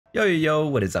Yo, yo, yo,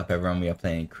 what is up, everyone? We are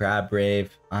playing Crab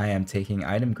Rave. I am taking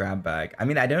item grab bag. I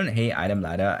mean, I don't hate item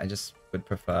ladder. I just would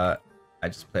prefer, I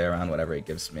just play around whatever it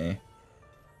gives me.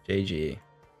 JG.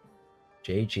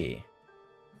 JG.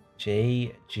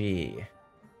 JG.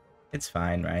 It's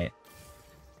fine, right?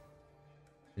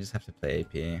 I just have to play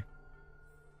AP.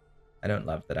 I don't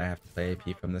love that I have to play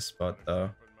AP from this spot, though.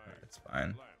 It's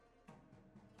fine.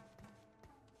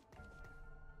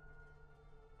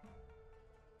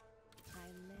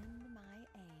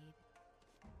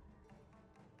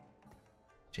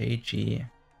 JG.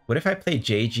 What if I play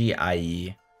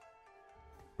JGIE?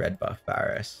 Red buff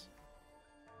Varus.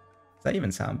 Does that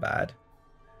even sound bad?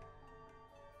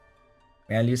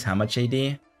 May I lose how much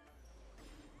AD?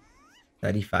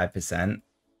 35%.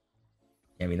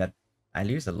 Yeah, I mean, that I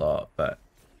lose a lot, but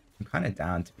I'm kind of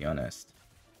down, to be honest.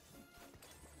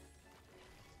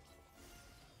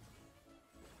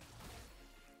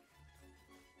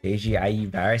 JGIE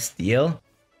Varus steal?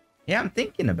 Yeah, I'm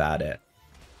thinking about it.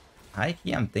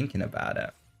 Hikey, I'm thinking about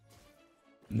it.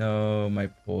 No, my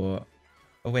poor...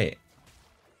 Oh, wait.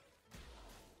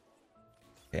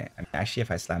 Okay, I mean, actually,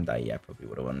 if I slammed IE, I probably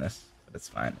would have won this. But it's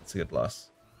fine. It's a good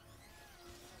loss.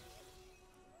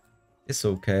 It's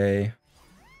okay.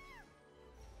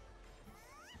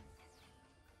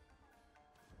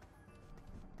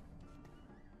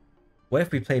 What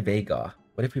if we play Veigar?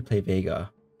 What if we play Veigar?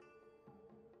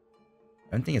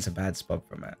 I don't think it's a bad spot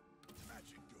from it.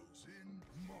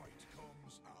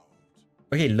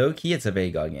 Okay, low-key, it's a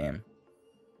Veigar game.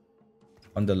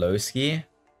 On the low ski.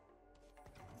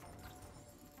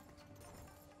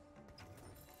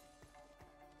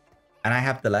 And I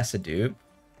have the lesser dupe.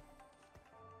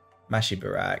 Mashi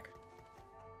Barak.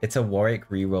 It's a Warwick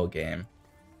reroll game.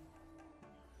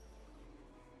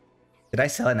 Did I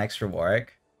sell an extra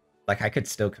Warwick? Like, I could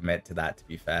still commit to that, to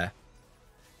be fair.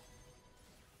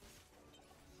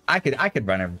 I could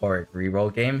run a Warwick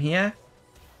reroll game here.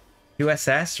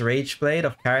 USS, Rageblade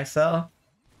of Carousel.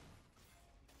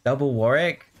 Double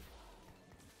Warwick.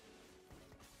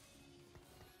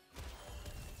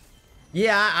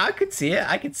 Yeah, I could see it.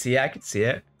 I could see it. I could see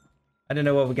it. I don't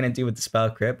know what we're going to do with the spell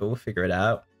crit, but we'll figure it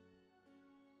out.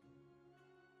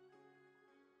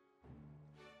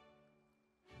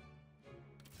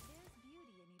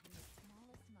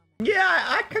 Yeah,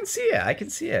 I can see it. I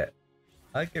can see it.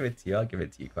 I'll give it to you. I'll give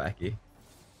it to you, Quacky.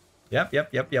 Yep.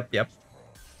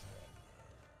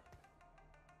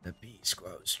 The beast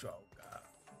grows stronger.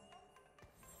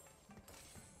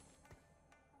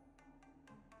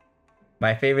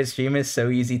 My favorite streamer is so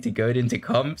easy to goad into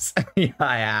comps. Yeah,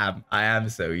 I am. I am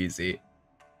so easy.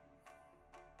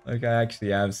 Like, I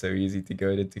actually am so easy to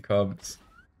goad into comps.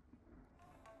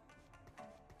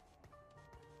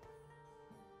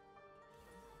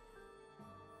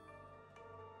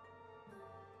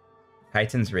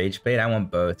 Titan's Rageblade? I want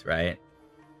both, right?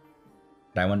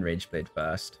 But I want Rageblade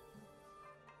first.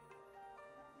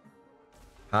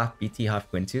 Half BT, half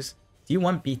Quintus. Do you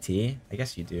want BT? I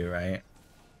guess you do, right?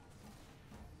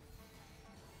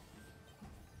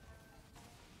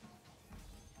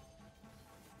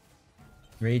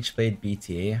 Rageblade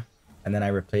BT. And then I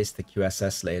replace the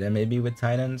QSS later, maybe with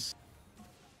Titans.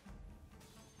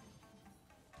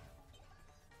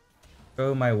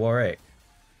 Go, my Warwick.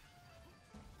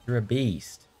 You're a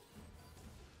beast.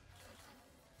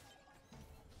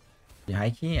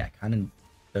 Hikey, I kind of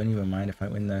don't even mind if I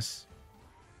win this.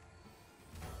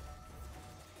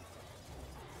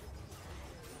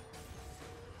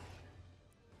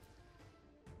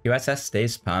 USS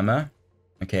stays Palmer.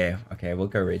 Okay, we'll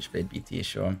go Rageblade BT,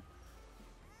 sure.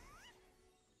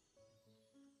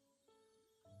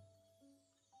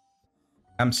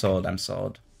 I'm sold.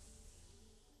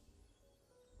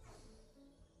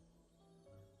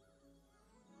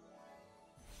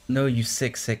 No, you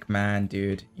sick man,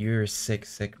 dude. You're a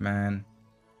sick man.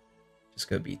 Just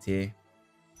go BT.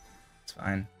 It's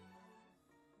fine.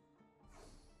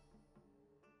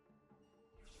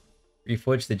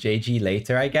 Reforge the JG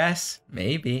later, I guess?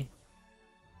 Maybe.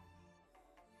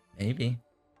 I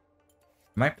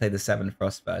might play the 7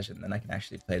 Frost version, then I can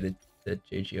actually play the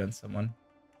JG on someone.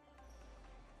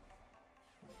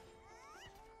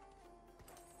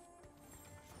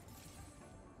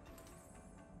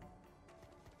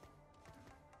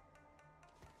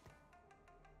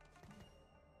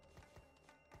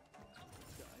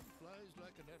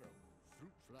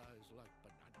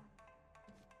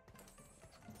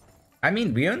 I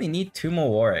mean, we only need 2 more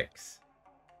Warwicks.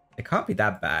 It can't be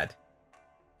that bad.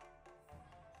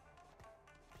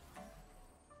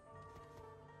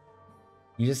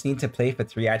 You just need to play for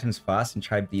 3 items fast and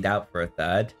try bleed out for a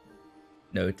 3rd.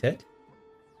 Noted.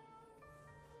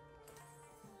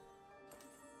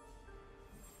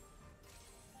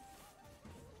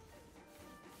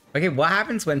 Okay, what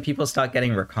happens when people start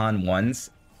getting Rakan ones?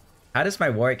 How does my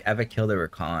Warwick ever kill the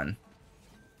Rakan?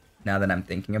 Now that I'm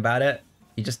thinking about it,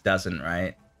 he just doesn't,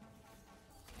 right?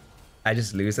 I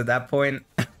just lose at that point.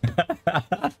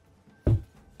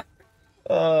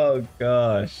 Oh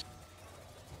gosh.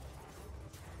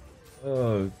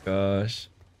 Oh gosh.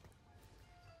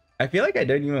 I feel like I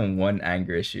don't even want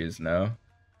anger issues, no?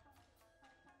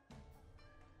 I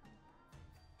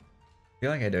feel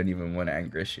like I don't even want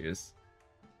anger issues.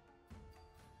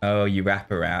 Oh, you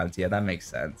wrap around. Yeah, that makes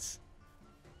sense.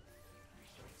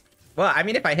 Well, I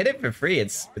mean, if I hit it for free,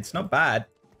 it's not bad.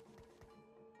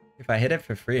 If I hit it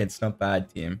for free, it's not bad,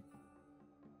 team.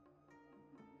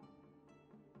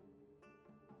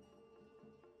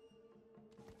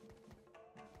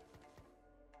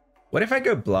 What if I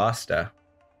go Blaster?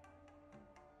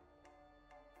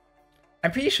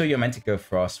 I'm pretty sure you're meant to go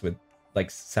Frost with,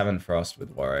 like, 7 Frost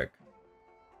with Warwick.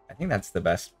 I think that's the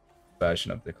best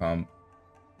version of the comp.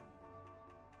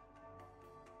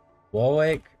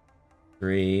 Warwick,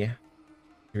 3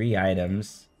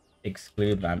 items,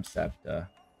 exclude Vamp Scepter.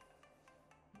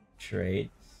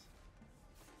 Traits.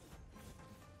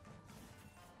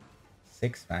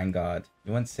 6 Vanguard.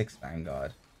 You want 6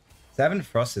 Vanguard. 7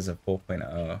 Frost is a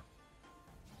 4.0.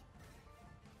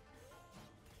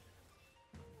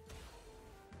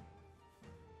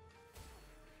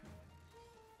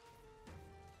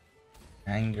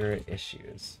 Anger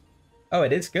issues. Oh,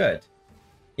 it is good.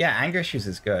 Yeah, anger issues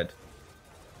is good.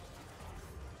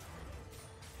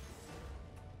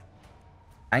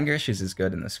 Anger issues is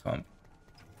good in this comp.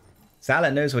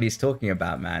 Salah knows what he's talking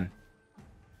about, man.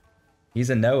 He's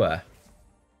a knower.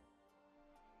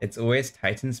 It's always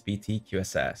Titans, BT,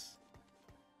 QSS.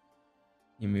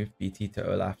 You move BT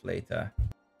to Olaf later.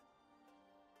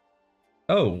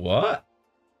 Oh, what?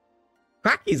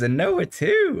 Cracky's a knower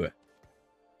too.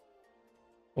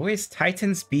 Always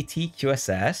Titans, BT,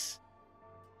 QSS.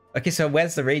 Okay, so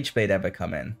where's the Rageblade ever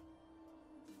come in?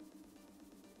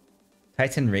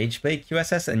 Titan Rageblade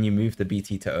QSS and you move the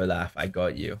BT to Olaf. I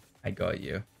got you. I got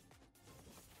you.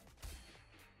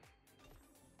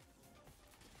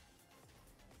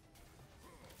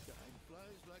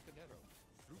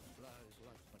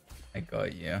 I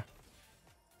got you.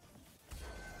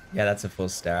 Yeah, that's a full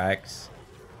stacks.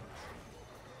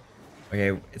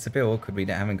 Okay, it's a bit awkward we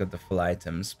haven't got the full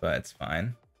items, but it's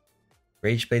fine.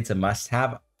 Rageblade's a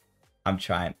must-have. I'm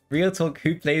trying. Real talk,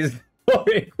 who plays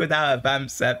Warwick without a Vamp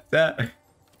Scepter?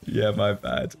 Yeah, my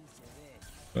bad.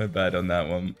 My bad on that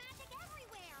one.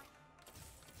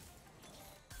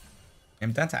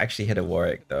 I'm down to actually hit a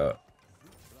Warwick, though.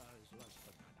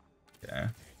 Okay.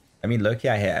 I mean, low-key,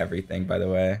 I hit everything, by the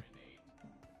way.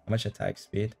 How much attack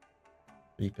speed?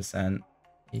 3%.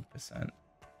 8%.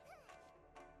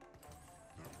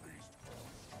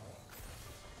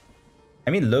 I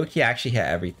mean, low-key actually hit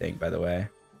everything, by the way.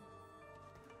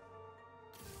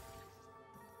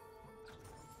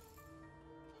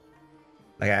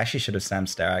 Like, I actually should have Sam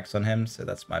Starax on him, so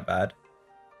that's my bad.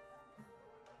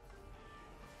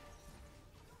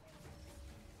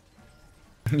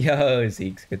 Yo,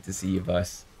 Zeke's good to see you,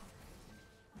 boss.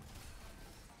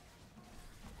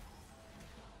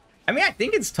 I mean, I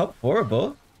think it's top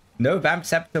 4able. No Vamp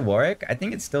Scepter Warwick. I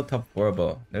think it's still top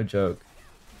 4able. No joke.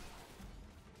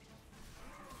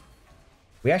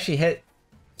 We actually hit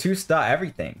 2-star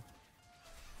everything.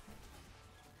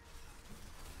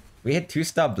 We hit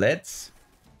 2-star Blitz.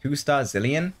 2-star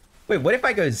Zillion. Wait, what if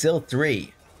I go Zill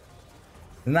 3?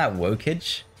 Isn't that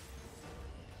Wokage?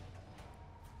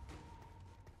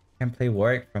 Can play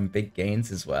Warwick from big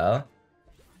gains as well.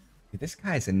 Dude, this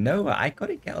guy's a Noah. I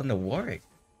gotta get on the Warwick.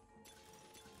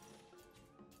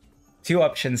 2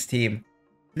 options, team.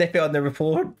 Flip it on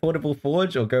the portable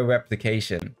forge or go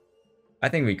replication. I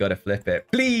think we gotta flip it.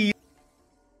 Please!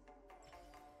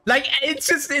 Like, it's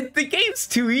just, the game's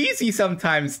too easy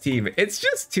sometimes, team. It's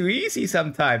just too easy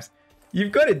sometimes.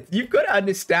 You've got to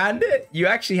understand it. You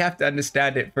actually have to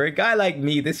understand it. For a guy like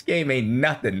me, this game ain't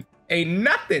nothing. Ain't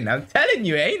nothing. I'm telling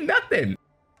you, ain't nothing.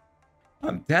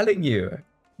 I'm telling you.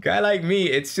 Guy like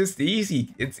me, it's just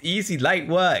easy. It's easy, light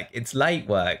work. It's light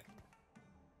work.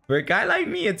 For a guy like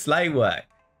me, it's light work.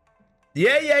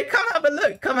 Yeah, come have a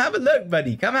look. Come have a look,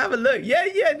 buddy. Come have a look. Yeah,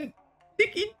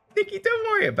 Nicky, don't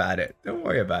worry about it. Don't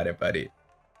worry about it, buddy.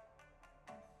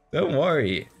 Don't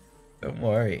worry. Don't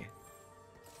worry.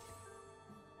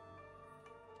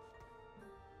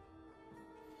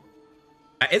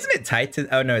 Isn't it Titan?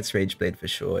 Oh, no, it's Rageblade for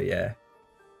sure, yeah.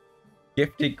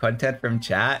 Gifted content from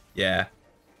chat? Yeah.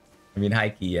 I mean,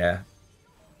 Heike, yeah.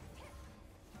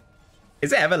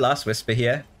 Is it ever Last Whisper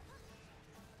here?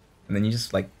 And then you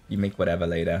just, like, you make whatever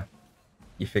later.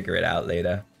 You figure it out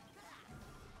later.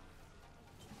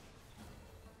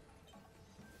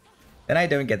 Then I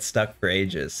don't get stuck for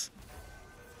ages.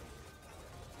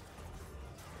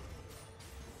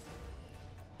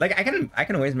 Like, I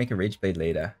can always make a Rage Blade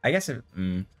later. I guess it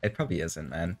probably isn't,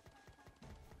 man.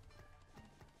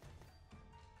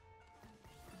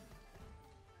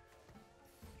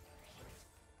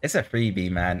 It's a freebie,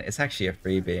 man. It's actually a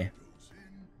freebie.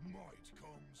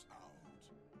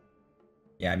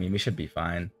 Yeah, I mean, we should be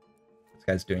fine. This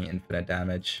guy's doing infinite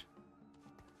damage.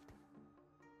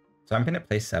 So I'm going to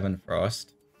play 7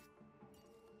 Frost.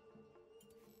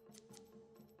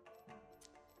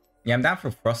 Yeah, I'm down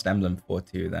for Frost Emblem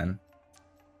 4-2 then.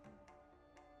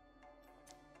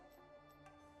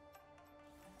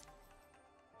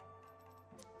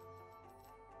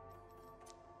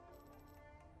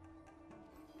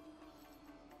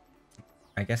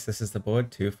 I guess this is the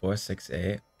board. 2, 4, 6,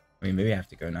 8. I mean, maybe I have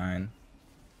to go 9.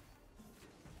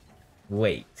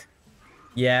 Wait.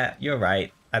 Yeah, you're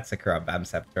right. That's a Corrupt Bam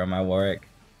Scepter on my Warwick.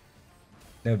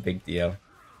 No big deal.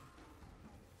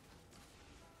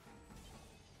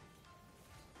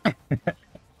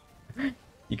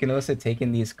 You can also take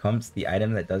in these comps the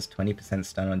item that does 20%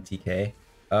 stun on TK.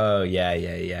 Oh,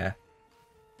 yeah.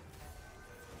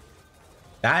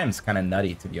 That item's kind of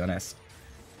nutty, to be honest.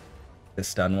 The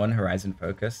stun one, Horizon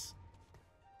Focus.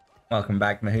 Welcome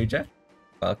back, Mahuja.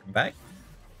 Welcome back.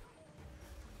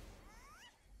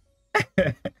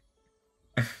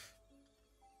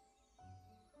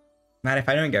 Man, if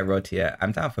I don't get Rotier,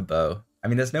 I'm down for Bow. I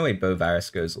mean, there's no way Bow Varus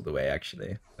goes all the way,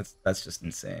 actually. That's just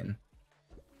insane.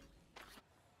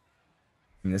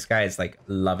 I mean, this guy is like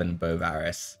loving Bow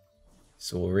Varus.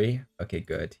 Sorry. Okay,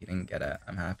 good. He didn't get it.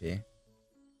 I'm happy.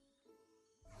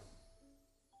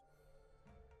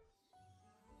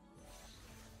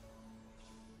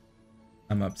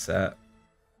 I'm upset.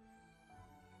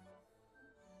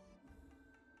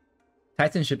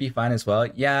 Titan should be fine as well.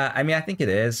 Yeah, I mean, I think it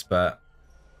is, but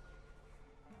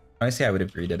honestly, I would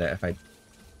have greeted it if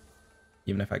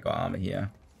even if I got armor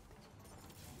here.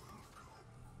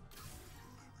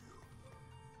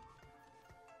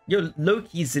 Yo,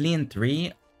 low-key Zillion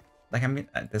 3. Like, I mean,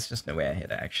 there's just no way I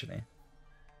hit it, actually.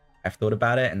 I've thought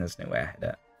about it, and there's no way I hit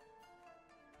it.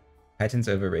 Titan's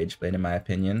over Rage Blade, in my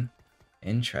opinion.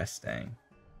 Interesting.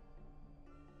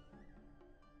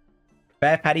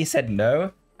 Fair Paddy said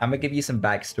no. I'm gonna give you some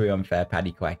backstory on Fair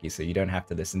Paddy Quacky, so you don't have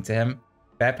to listen to him.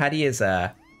 Fair Paddy is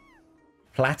a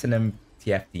platinum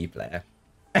TFT player.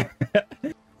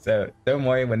 So don't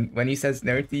worry, when he says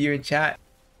no to you in chat,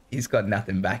 he's got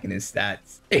nothing back in his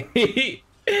stats.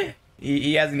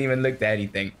 he hasn't even looked at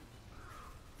anything.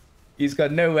 He's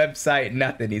got no website,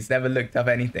 nothing. He's never looked up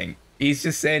anything. He's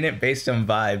just saying it based on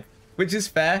vibe, which is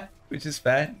fair.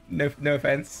 No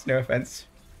offense.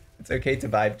 It's okay to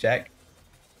vibe check.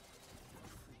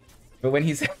 But when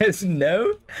he says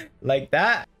no, like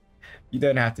that, you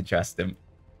don't have to trust him.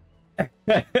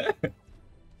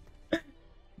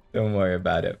 Don't worry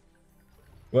about it.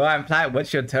 Well, I'm Plat.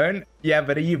 What's your tone? Yeah,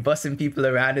 but are you bussing people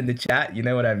around in the chat? You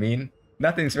know what I mean?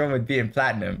 Nothing's wrong with being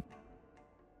platinum.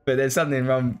 But there's something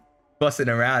wrong bussing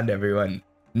around everyone.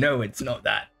 No, it's not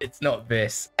that. It's not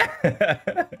this.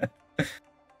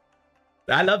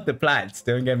 I love the plats.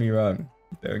 Don't get me wrong.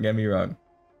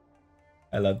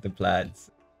 I love the plats.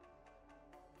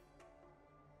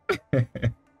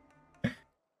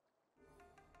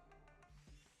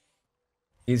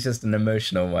 He's just an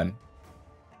emotional one.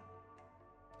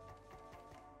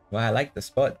 Well, I like the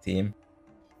spot, team.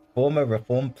 Former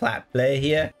Reformed Plat player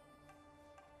here.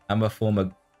 I'm a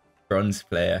former Bronze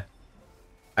player.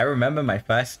 I remember my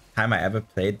first time I ever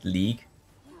played League.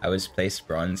 I was placed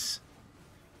Bronze.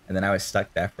 And then I was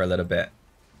stuck there for a little bit.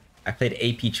 I played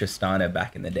AP Tristana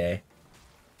back in the day.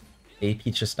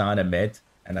 AP Tristana mid.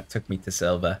 And that took me to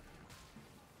Silver.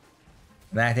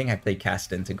 And then I think I played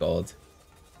Cast into Gold.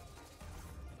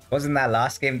 Wasn't that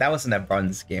last game? That wasn't a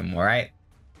Bronze game, alright?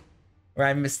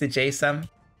 Right, Mr. J-Sum?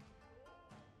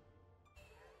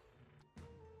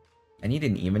 I need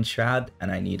an Even Shroud,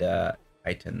 and I need a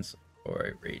Titans or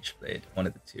a Rage Blade. One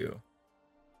of the two.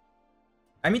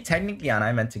 I mean, technically, aren't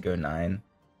I meant to go 9? I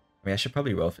mean, I should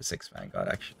probably roll for 6 Vanguard,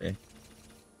 actually.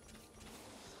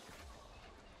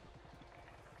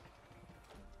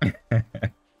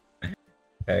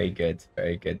 Very good,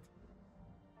 very good.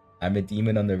 I'm a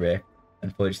demon on the rift,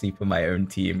 unfortunately for my own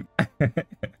team. Did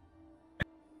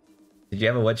you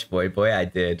ever watch Boy Boy? I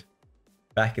did.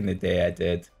 Back in the day, I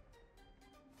did.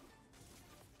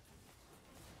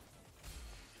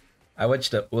 I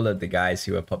watched all of the guys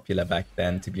who were popular back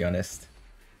then, to be honest.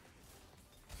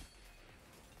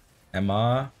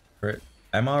 MR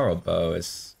or Bo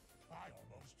is...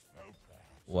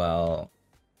 Well...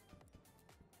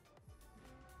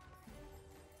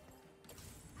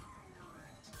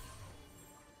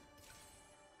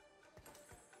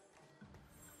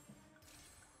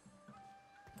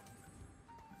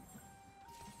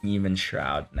 Even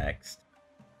Shroud next.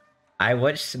 I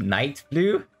watched Night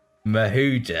Blue.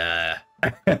 Mahuja.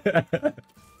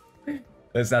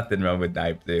 There's nothing wrong with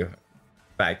Night Blue.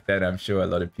 Back then, I'm sure a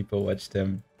lot of people watched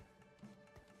him.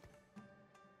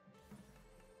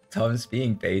 Tom's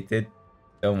being baited.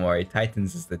 Don't worry,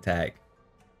 Titans is the tag.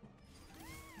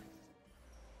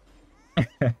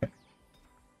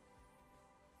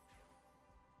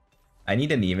 I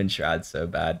need an even Shroud so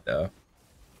bad, though.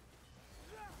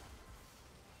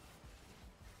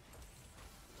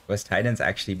 Was Titans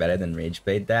actually better than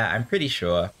Rageblade there? I'm pretty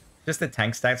sure. Just the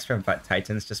tank stacks from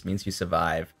Titans just means you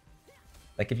survive.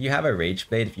 Like, if you have a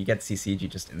Rageblade, if you get CC'd, you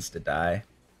just insta-die.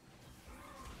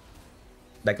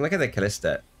 Like, look at the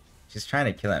Callista. She's trying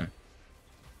to kill him.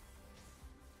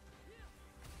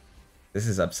 This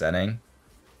is upsetting.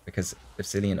 Because if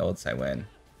Cillian ults, I win.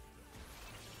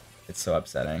 It's so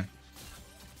upsetting.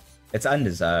 It's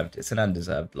undeserved. It's an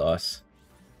undeserved loss.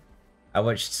 I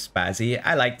watched Spazzy.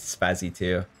 I liked Spazzy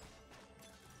too.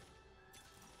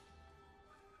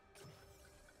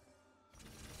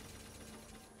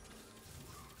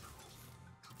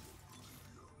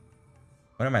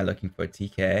 What am I looking for?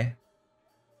 TK?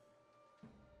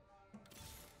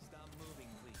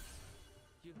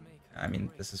 I mean,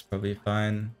 this is probably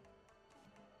fine.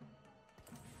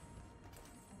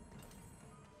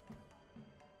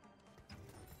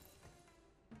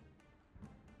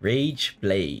 Rage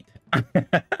Blade.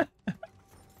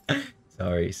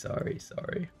 Sorry.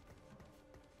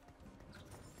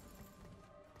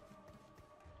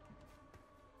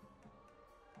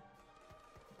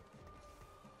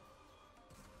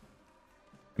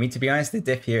 I mean, to be honest, the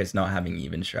diff here is not having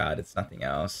even Shroud. It's nothing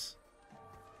else.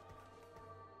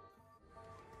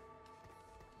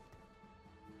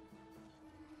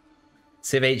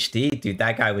 Civ HD? Dude,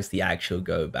 that guy was the actual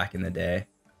GOAT back in the day.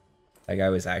 That guy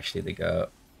was actually the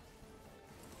GOAT.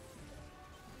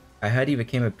 I heard he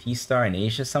became a P-star in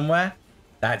Asia somewhere.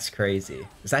 That's crazy.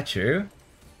 Is that true?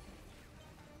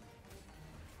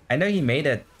 I know he made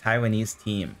a Taiwanese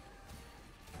team.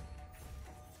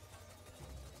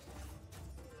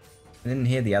 I didn't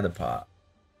hear the other part.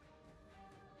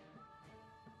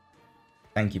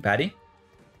 Thank you, Paddy.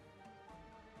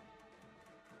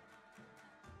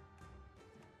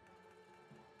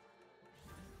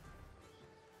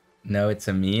 No, it's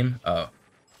a meme? Oh.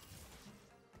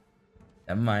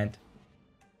 Never mind.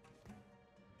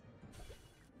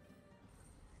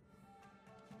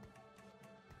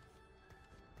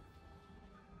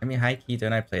 I mean, high key,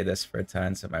 don't I play this for a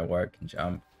turn so my ward can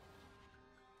jump?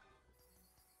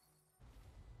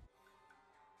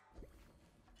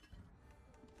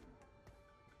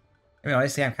 I mean,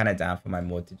 honestly, I'm kind of down for my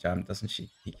ward to jump. Doesn't she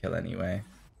kill anyway?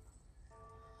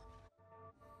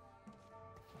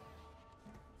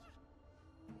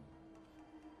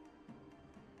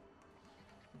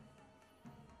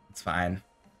 It's fine.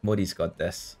 Moody's got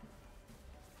this.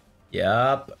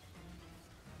 Yup.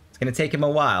 It's gonna take him a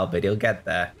while, but he'll get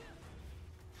there.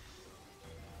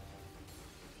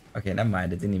 Okay, never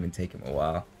mind. It didn't even take him a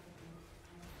while.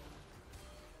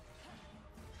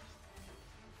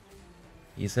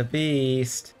 He's a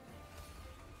beast.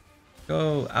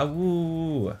 Go.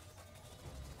 Awoo.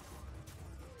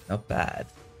 Not bad.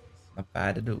 Not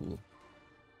bad at all.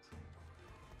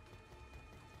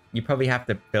 You probably have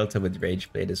to filter with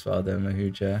Rageblade as well, though,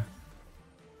 Mahuja.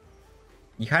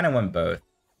 You kind of want both.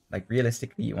 Like,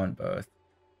 realistically, you want both.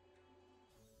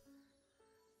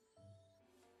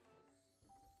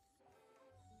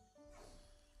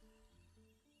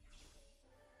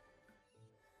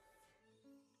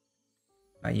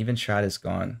 My even Shroud is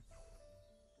gone.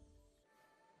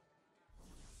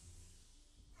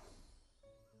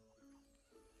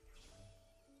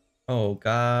 Oh,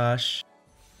 gosh.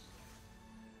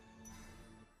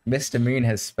 Mr. Moon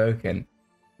has spoken.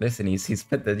 Listen, he's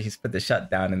put the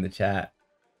shutdown in the chat.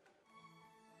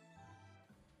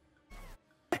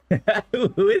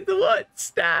 With what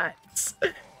stats?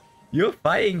 You're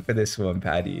fighting for this one,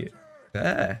 Paddy.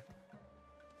 Ah.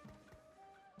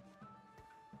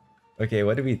 Okay,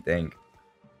 what do we think?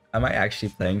 Am I actually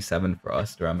playing 7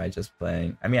 Frost or am I just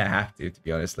playing? I mean, I have to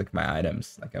be honest. Look at my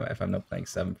items. Like, if I'm not playing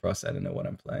 7 Frost, I don't know what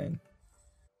I'm playing.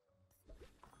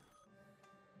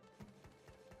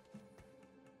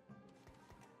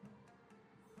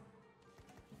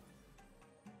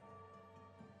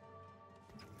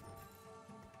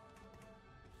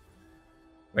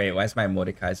 Wait, why is my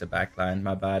Mordekaiser backline?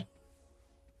 My bad.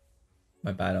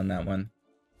 My bad on that one.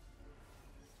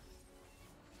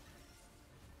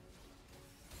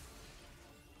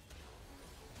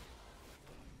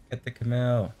 Get the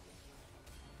Camille.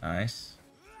 Nice.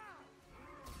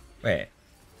 Wait.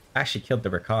 I actually killed the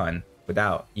Rakan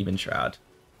without even Shroud.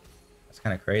 That's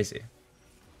kind of crazy.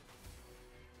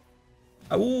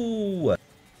 Oh,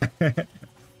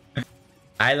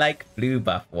 I like blue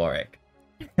buff Warwick.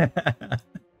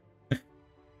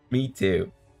 Me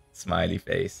too. Smiley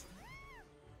face.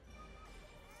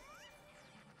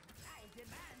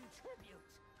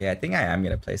 Yeah, I think I am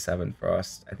gonna play 7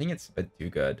 Frost. I think it's a bit too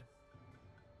good.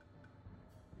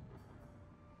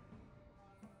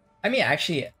 I mean,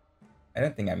 actually, I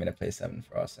don't think I'm gonna play 7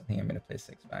 Frost. I think I'm gonna play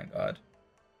 6 Vanguard.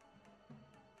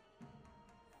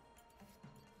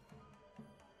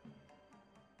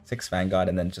 Six Vanguard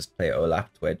and then just play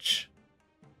Olaf Twitch.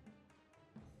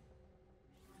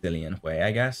 Zillion Hui,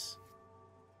 I guess.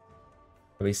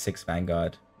 Probably 6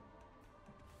 Vanguard.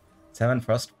 7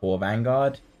 Frost, 4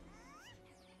 Vanguard.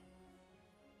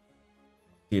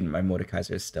 Dude, my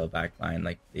Mordekaiser is still backline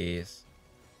like these.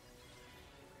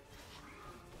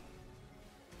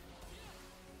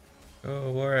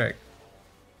 Go Warwick.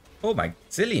 Oh my,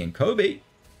 Zillion, Kobe.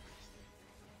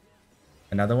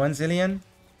 Another one, Zillion.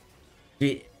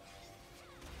 Dude,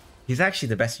 he's actually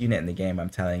the best unit in the game, I'm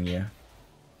telling you.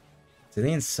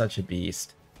 Zillion's such a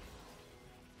beast.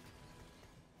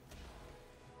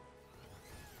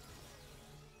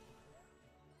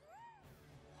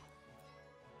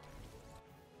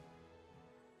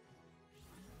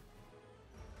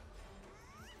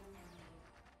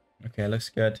 Okay, looks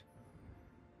good.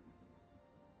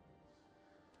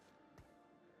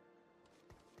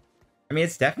 I mean,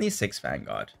 it's definitely 6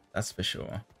 Vanguard. That's for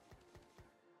sure.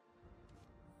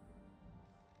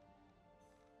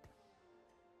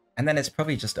 And then it's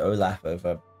probably just Olaf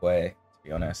over Hui, to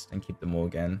be honest, and keep the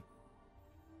Morgan.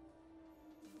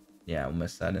 Yeah,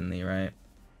 almost certainly, right?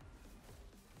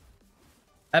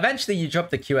 Eventually, you drop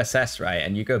the QSS, right?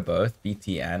 And you go both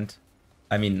BT and...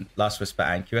 I mean, Last Whisper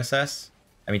and QSS.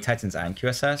 I mean, Titans and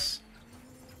QSS.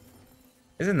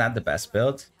 Isn't that the best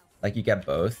build? Like, you get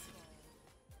both.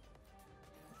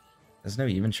 There's no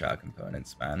even shroud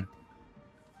components, man.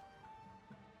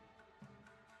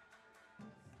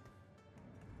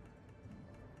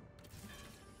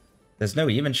 There's no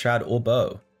even shroud or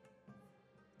bow.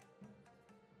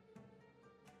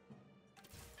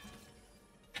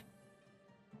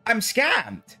 I'm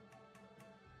scammed.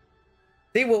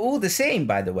 They were all the same,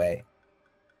 by the way.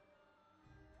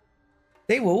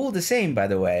 They were all the same, by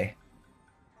the way.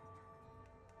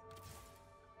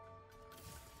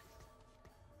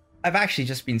 I've actually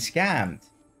just been scammed.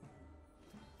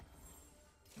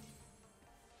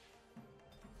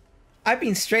 I've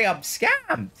been straight up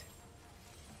scammed.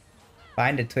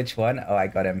 Find a Twitch one. Oh, I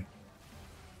got him.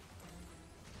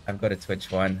 I've got a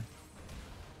Twitch one.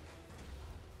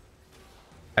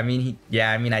 I mean,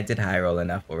 yeah, I mean, I did high roll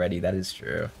enough already. That is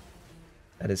true.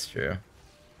 That is true.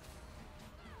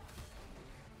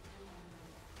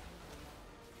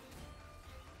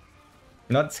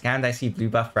 Not scammed. I see blue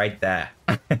buff right there.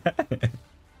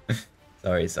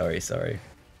 Sorry.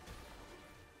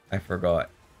 I forgot.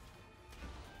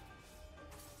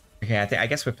 Okay, I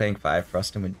guess we're playing 5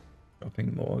 Frost and we're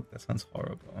dropping more. That sounds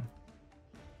horrible.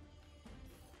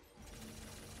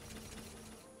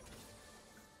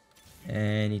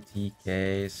 Any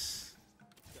TKs.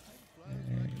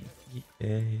 Any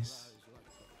TKs.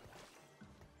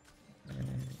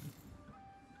 Any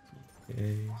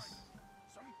TKs.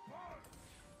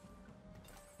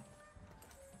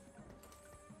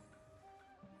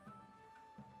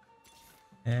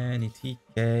 Any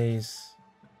TKs.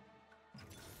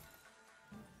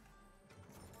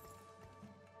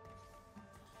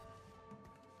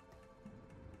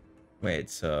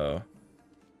 Wait, so...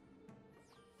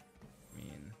 I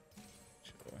mean,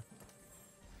 sure.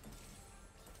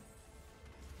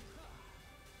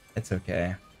 It's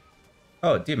okay.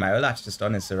 Oh, dude, my Olaf's just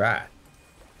on his Zerat.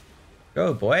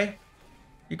 Go, boy.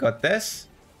 You got this.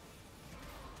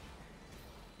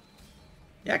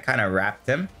 Yeah, kind of wrapped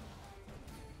him.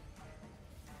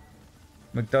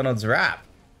 McDonald's wrap.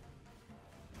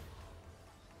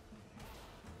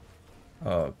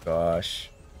 Oh,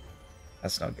 gosh.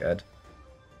 That's not good.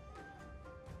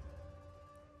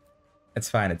 It's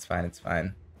fine, it's fine, it's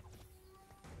fine.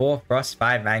 4 Frost,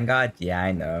 5 Vanguard? Yeah,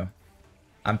 I know.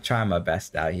 I'm trying my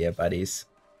best out here, buddies.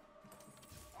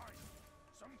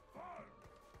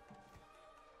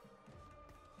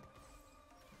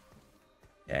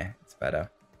 Yeah, it's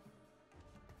better.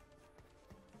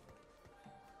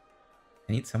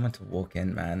 I need someone to walk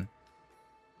in, man.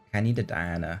 I need a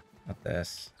Diana, not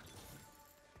this.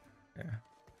 Yeah.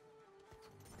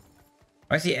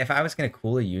 Honestly, if I was gonna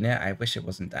cool a unit, I wish it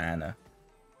wasn't Diana.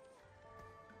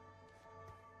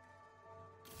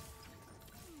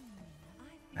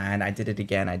 And I did it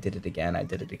again, I did it again, I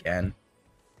did it again.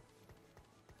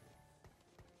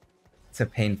 It's a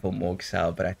painful Morg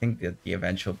sell, but I think the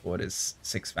eventual board is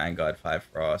 6 Vanguard, 5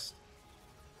 Frost.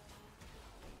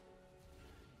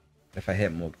 If I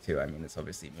hit Morg 2, I mean, it's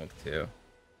obviously Morg 2.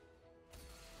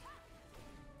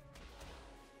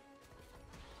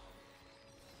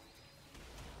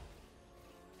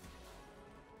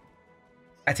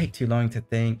 I take too long to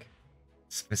think.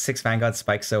 6 Vanguard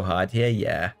spikes so hard here,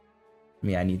 yeah.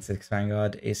 I need 6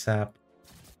 Vanguard ASAP.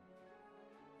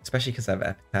 Especially because I have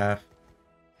Epitaph.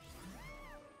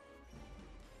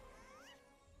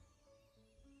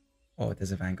 Oh,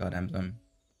 there's a Vanguard emblem.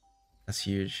 That's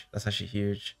huge. That's actually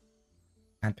huge.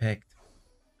 Handpicked.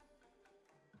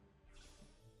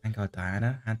 Vanguard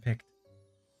Diana? Handpicked.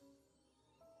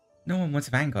 No one wants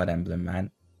a Vanguard emblem,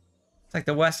 man. It's like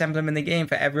the worst emblem in the game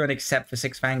for everyone except for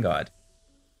 6 Vanguard.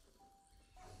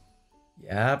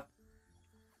 Yep.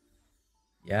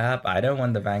 Yep, I don't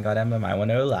want the Vanguard emblem. I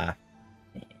want Olaf.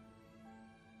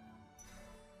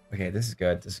 Okay, this is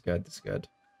good. This is good. This is good.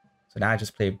 So now I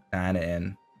just play Diana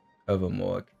in over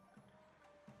Morg.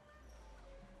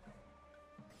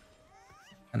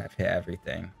 And I've hit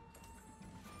everything.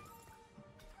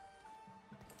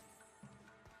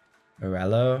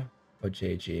 Morello or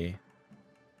JG?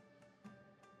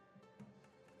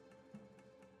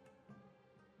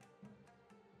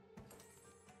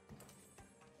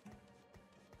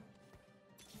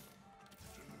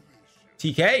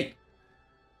 TK!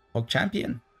 Hulk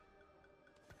champion.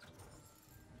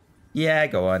 Yeah,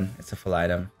 go on. It's a full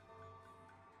item.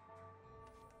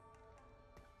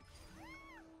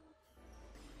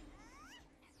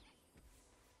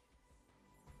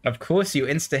 Of course you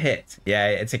insta-hit. Yeah,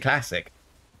 it's a classic.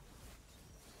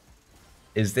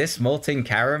 Is this molten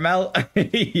caramel?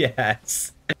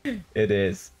 Yes, it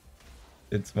is.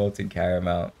 It's molten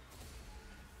caramel.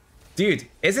 Dude,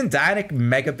 isn't Diana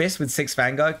Mega Biss with 6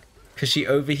 Vanguard? Because she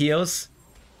overheals.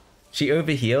 She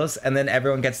overheals, and then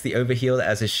everyone gets the overheal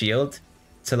as a shield.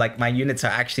 So, like, my units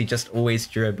are actually just always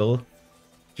durable.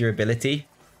 Durability.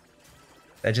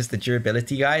 They're just the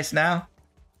durability guys now.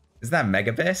 Isn't that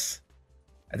Mega Biss?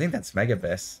 I think that's Mega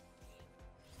Biss.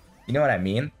 You know what I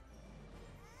mean?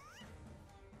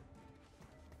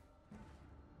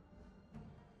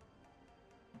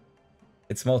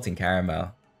 It's molten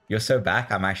caramel. You're so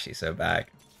back? I'm actually so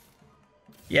back.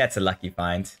 Yeah, it's a lucky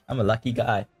find. I'm a lucky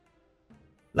guy.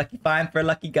 Lucky find for a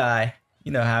lucky guy.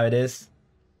 You know how it is.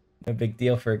 No big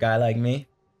deal for a guy like me.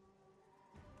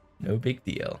 No big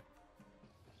deal.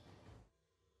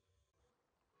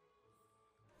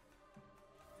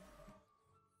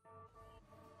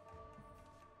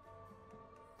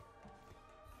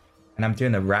 And I'm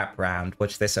doing a wrap round.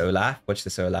 Watch this, Olaf. Watch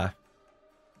this, Olaf.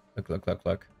 Look, look, look,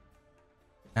 look.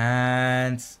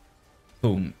 And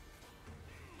boom.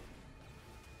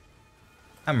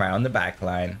 I'm right on the back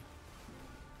line.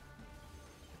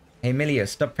 Hey, Milio,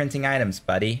 stop printing items,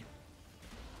 buddy.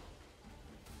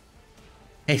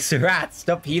 Hey, Surat,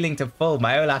 stop healing to full.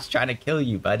 My Olaf's trying to kill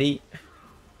you, buddy.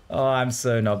 Oh, I'm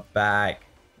so not back.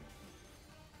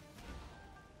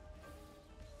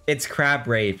 It's Crab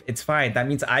Rave. It's fine. That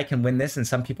means I can win this and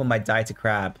some people might die to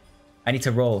Crab. I need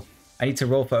to roll. I need to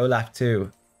roll for Olaf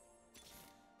too.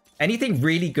 Anything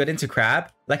really good into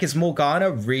Crab? Like, is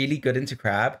Morgana really good into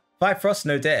Crab? 5 Frost,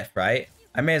 no diff, right?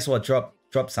 I may as well drop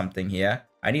something here.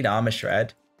 I need Armor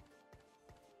Shred.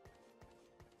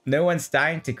 No one's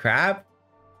dying to Crab?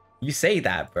 You say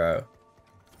that, bro.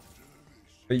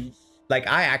 But, like,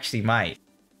 I actually might.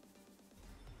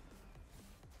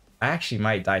 I actually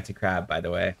might die to Crab, by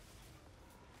the way.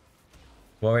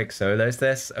 Warwick solos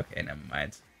this? Okay, never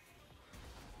mind.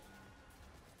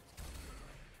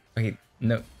 Okay,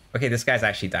 no. Okay, this guy's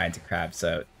actually dying to Crab,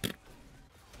 so...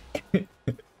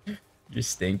 You're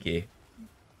stinky.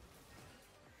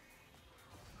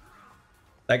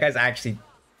 That guy's actually...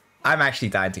 I'm actually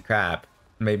dying to Crab.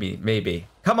 Maybe, maybe.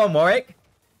 Come on, Warwick.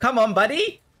 Come on,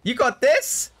 buddy. You got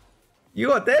this. You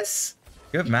got this.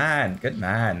 Good man. Good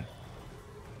man.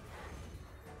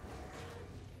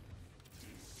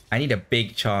 I need a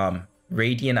big charm.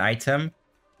 Radiant item.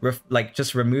 Like,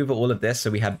 just remove all of this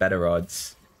so we have better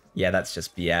odds. Yeah, that's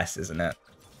just BS, isn't it?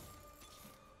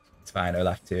 It's fine,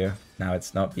 Olaf too. Now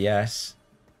it's not BS.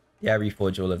 Yeah,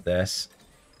 reforge all of this.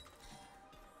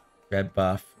 Red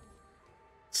buff.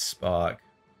 Spark.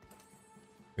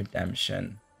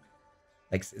 Redemption.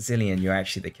 Like, Zillion, you're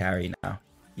actually the carry now.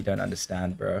 You don't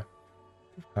understand, bro.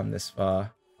 We've come this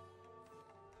far.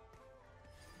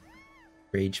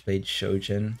 Rageblade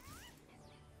Shojin.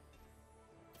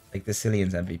 Like, the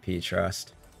Zillion's MVP,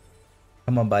 trust.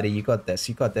 Come on, buddy. You got this.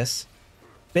 You got this.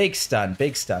 Big stun.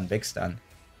 Big stun. Big stun.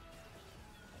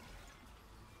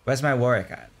 Where's my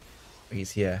Warwick at? Oh,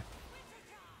 he's here.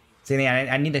 See,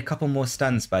 I need a couple more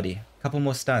stuns, buddy. Couple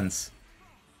more stuns.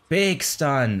 Big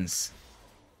stuns.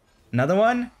 Another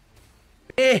one?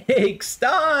 Big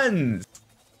stuns!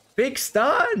 Big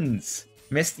stuns!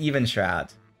 Missed even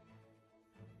shroud.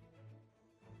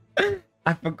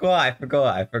 I forgot.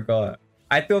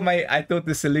 I thought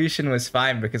the solution was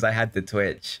fine because I had the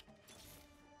Twitch.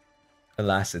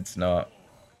 Alas, it's not.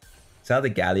 Sell the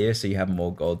Galio so you have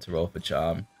more gold to roll for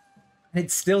charm. And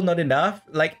it's still not enough?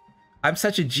 Like, I'm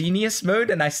such a genius mode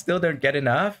and I still don't get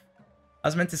enough? I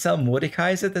was meant to sell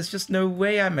Mordekaiser? There's just no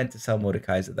way I'm meant to sell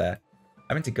Mordekaiser there.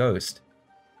 I meant to Ghost.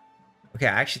 Okay,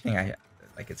 I actually think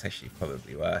it's actually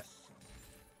probably worth.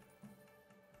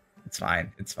 It's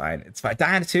fine. It's fine. It's fine.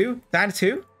 Diana 2? Diana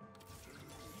 2?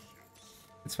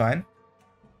 It's fine.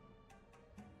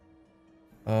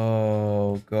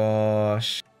 Oh,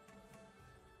 gosh.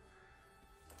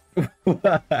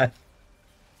 What?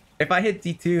 If I hit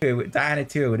D2, Diana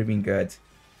 2, it would have been good.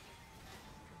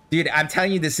 Dude, I'm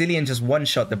telling you, the Zillion just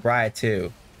one-shot the Briar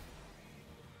 2.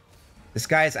 This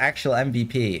guy is actual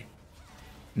MVP.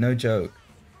 No joke.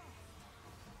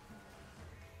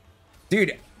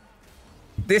 Dude,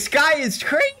 this guy is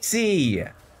crazy!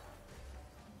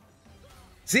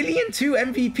 Zillion 2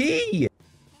 MVP!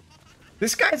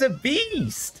 This guy's a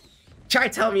beast! Try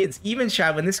to tell me it's even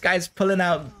shot when this guy's pulling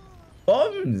out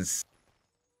bombs!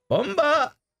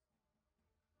 Bomba!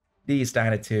 Please,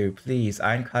 Diana 2, please.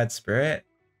 Ironclad Spirit?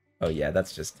 Oh yeah,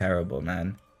 that's just terrible,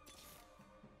 man.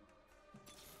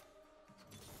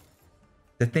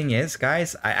 The thing is,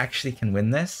 guys, I actually can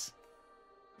win this.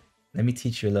 Let me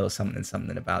teach you a little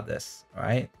something about this,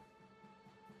 alright?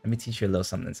 Let me teach you a little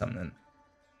something.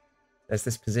 There's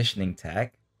this positioning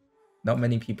tech. Not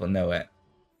many people know it,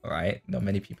 alright? Not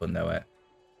many people know it.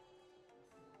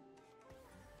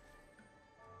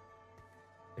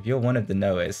 If you're one of the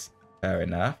knowers, fair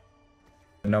enough.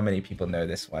 Not many people know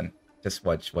this one. Just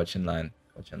watch and learn.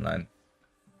 Watch and learn.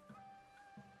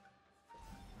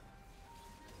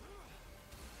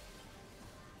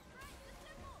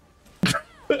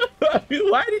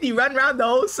 Why did he run around the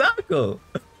whole circle?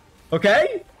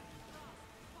 Okay.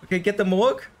 Okay, get the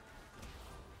morgue.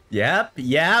 Yep.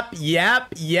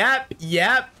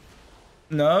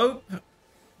 Nope.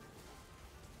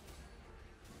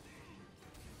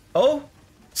 Oh.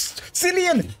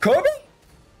 Cillian! Kobe?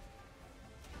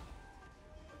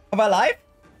 Am I alive?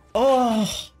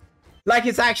 Oh. Like,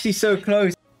 it's actually so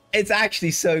close. It's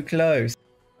actually so close.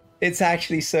 It's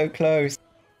actually so close.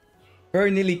 Bro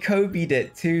nearly Kobe'd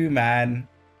it too, man.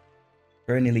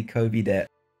 Bro nearly Kobe'd it.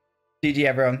 GG,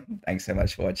 everyone. Thanks so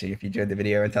much for watching. If you enjoyed the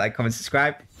video, like, comment,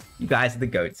 subscribe. You guys are the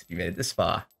GOATs if you made it this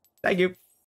far. Thank you.